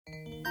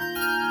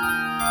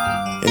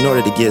In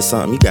order to get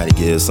something, you gotta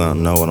give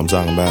something. Know what I'm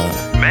talking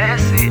about?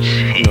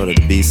 Message. In order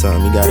to be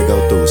something, you gotta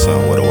go through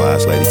something. What a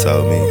wise lady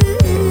told me.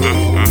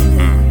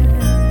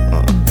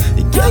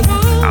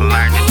 I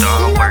learned it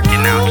all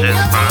working out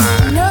just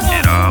fine.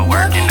 It all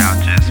working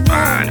out just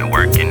fine. And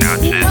working out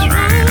just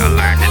right. I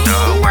learned it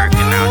all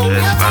working out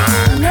just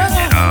fine.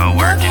 It all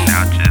working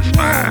out just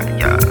fine.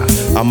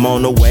 Yeah. I'm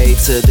on the way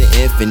to the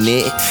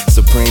infinite,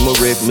 supreme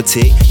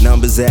arithmetic,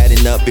 numbers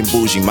adding up and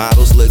bougie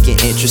models looking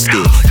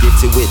interested.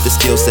 Gifted with the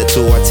skill set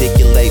to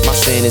articulate my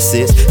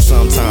sentences.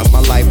 Sometimes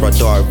my life brought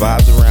dark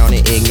vibes around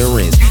in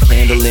ignorance.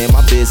 Handling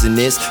my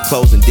business,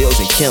 closing deals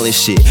and killing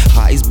shit.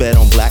 Highest bet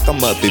on black,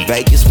 I'm up in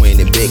Vegas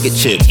winning bigger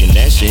chips.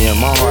 Connection in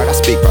my heart, I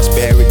speak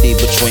prosperity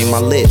between my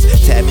lips.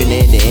 Tapping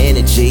into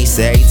energy,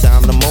 every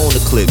time the moon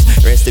eclipse.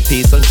 Rest in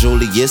peace on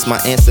Julius,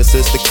 my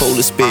ancestors the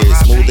coolest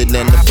spirits. Smoother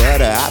than the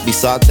butter, I be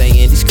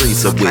sauteing these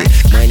streets up with.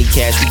 Money,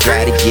 cash, we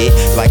gotta get.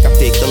 Like I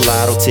picked a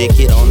lotto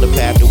ticket on the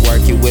path to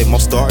working with more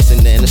stars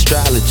and an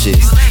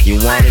astrologist. You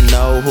wanna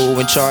know who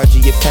in charge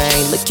of your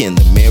pain? Look in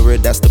the mirror,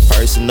 that's the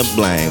person to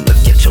blame. Look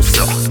at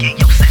yourself.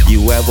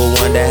 You ever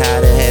wonder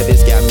how the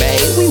heavens got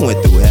made? We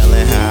went through hell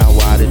and high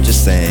water,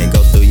 just saying,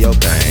 go through your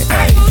pain.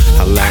 Ay,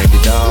 I learned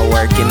it all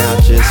working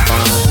out just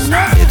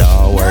fine. It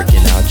all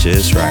working out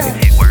just right.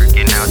 It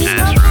working out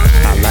just right.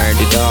 I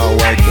learned it all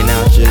working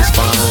out just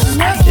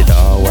fine. It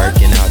all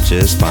working out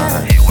just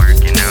fine. It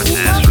working out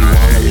just We right.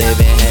 wanna live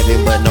in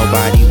heaven, but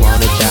nobody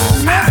wanna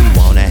die. We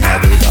wanna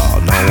have it all,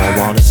 no one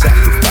wanna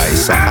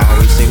sacrifice. I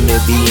always seem to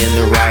be in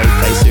the right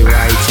place at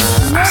right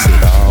time.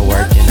 It all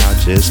working out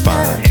just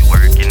fine. It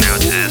working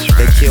out just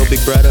They right. killed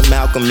Big Brother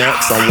Malcolm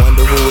X. I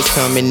wonder who is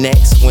coming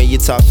next. When you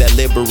talk that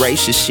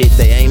liberation shit,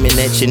 they aiming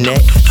at your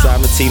neck.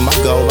 Sovereignty my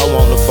goal, I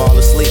wanna fall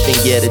asleep and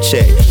get a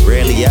check.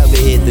 Rarely ever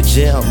hit the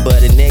gym,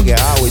 but a nigga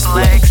always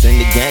flex. In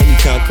the game you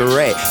come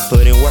correct,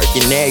 put in work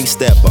in every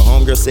step. A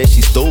homegirl said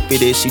she's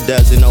stupid if she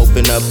doesn't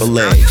open up her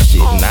legs.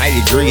 Shit, and I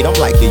agreed, I'm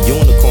like a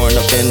unicorn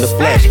up in the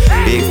flesh.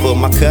 Bigfoot,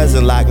 my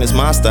cousin, Loch Ness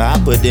Monster, I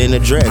put in a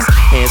dress.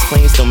 Hands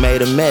clean, still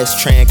made a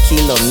mess.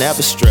 Tranquilo,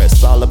 never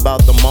stress. All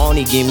about the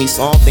money, give me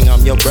something,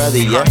 I'm your brother,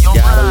 yes.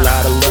 Got a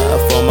lot of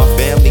love for my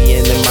family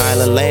in the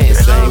mile of land.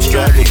 Same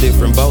struggle,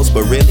 different boats,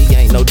 but really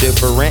ain't no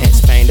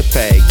difference. Pain to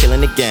pay,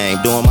 killing the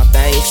game, doing my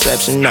thing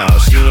exceptional.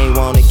 She ain't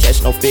wanna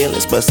catch no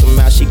feelings, but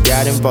somehow she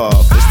got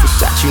involved. It's the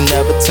shot you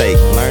never take,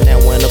 learn that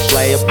when to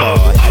play a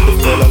part. Had to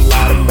feel a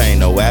lot of pain,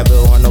 no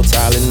Advil or no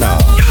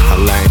Tylenol. I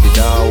learned it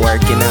all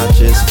working out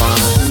just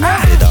fine.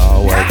 It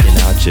all working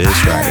out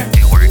just right.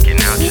 It working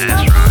out just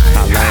right.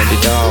 I learned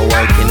it all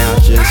working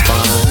out just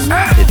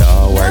fine. It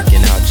all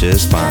working out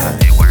just fine.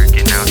 It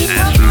working out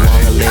just We right.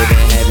 wanna live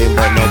in heaven,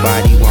 but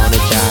nobody wanna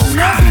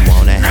die. We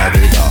wanna have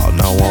it all,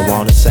 no one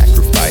wanna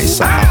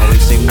sacrifice. I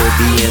always seem to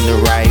be in the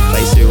right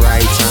place at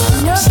right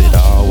time. It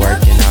all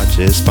working out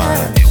just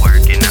fine. It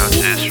working out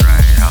just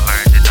right. I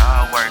learned it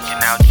all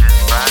working out just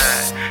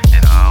fine.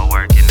 It all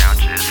working out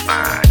just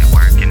fine. It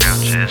working out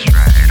just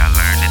right. I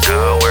learned it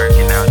all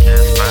working out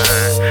just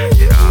fine.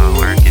 It all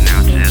working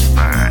out just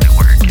fine. It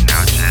working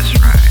out just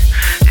right.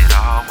 It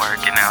all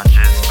working out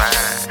just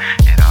fine.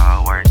 It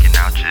all working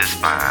out just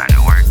fine.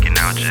 It working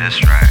out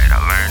just right.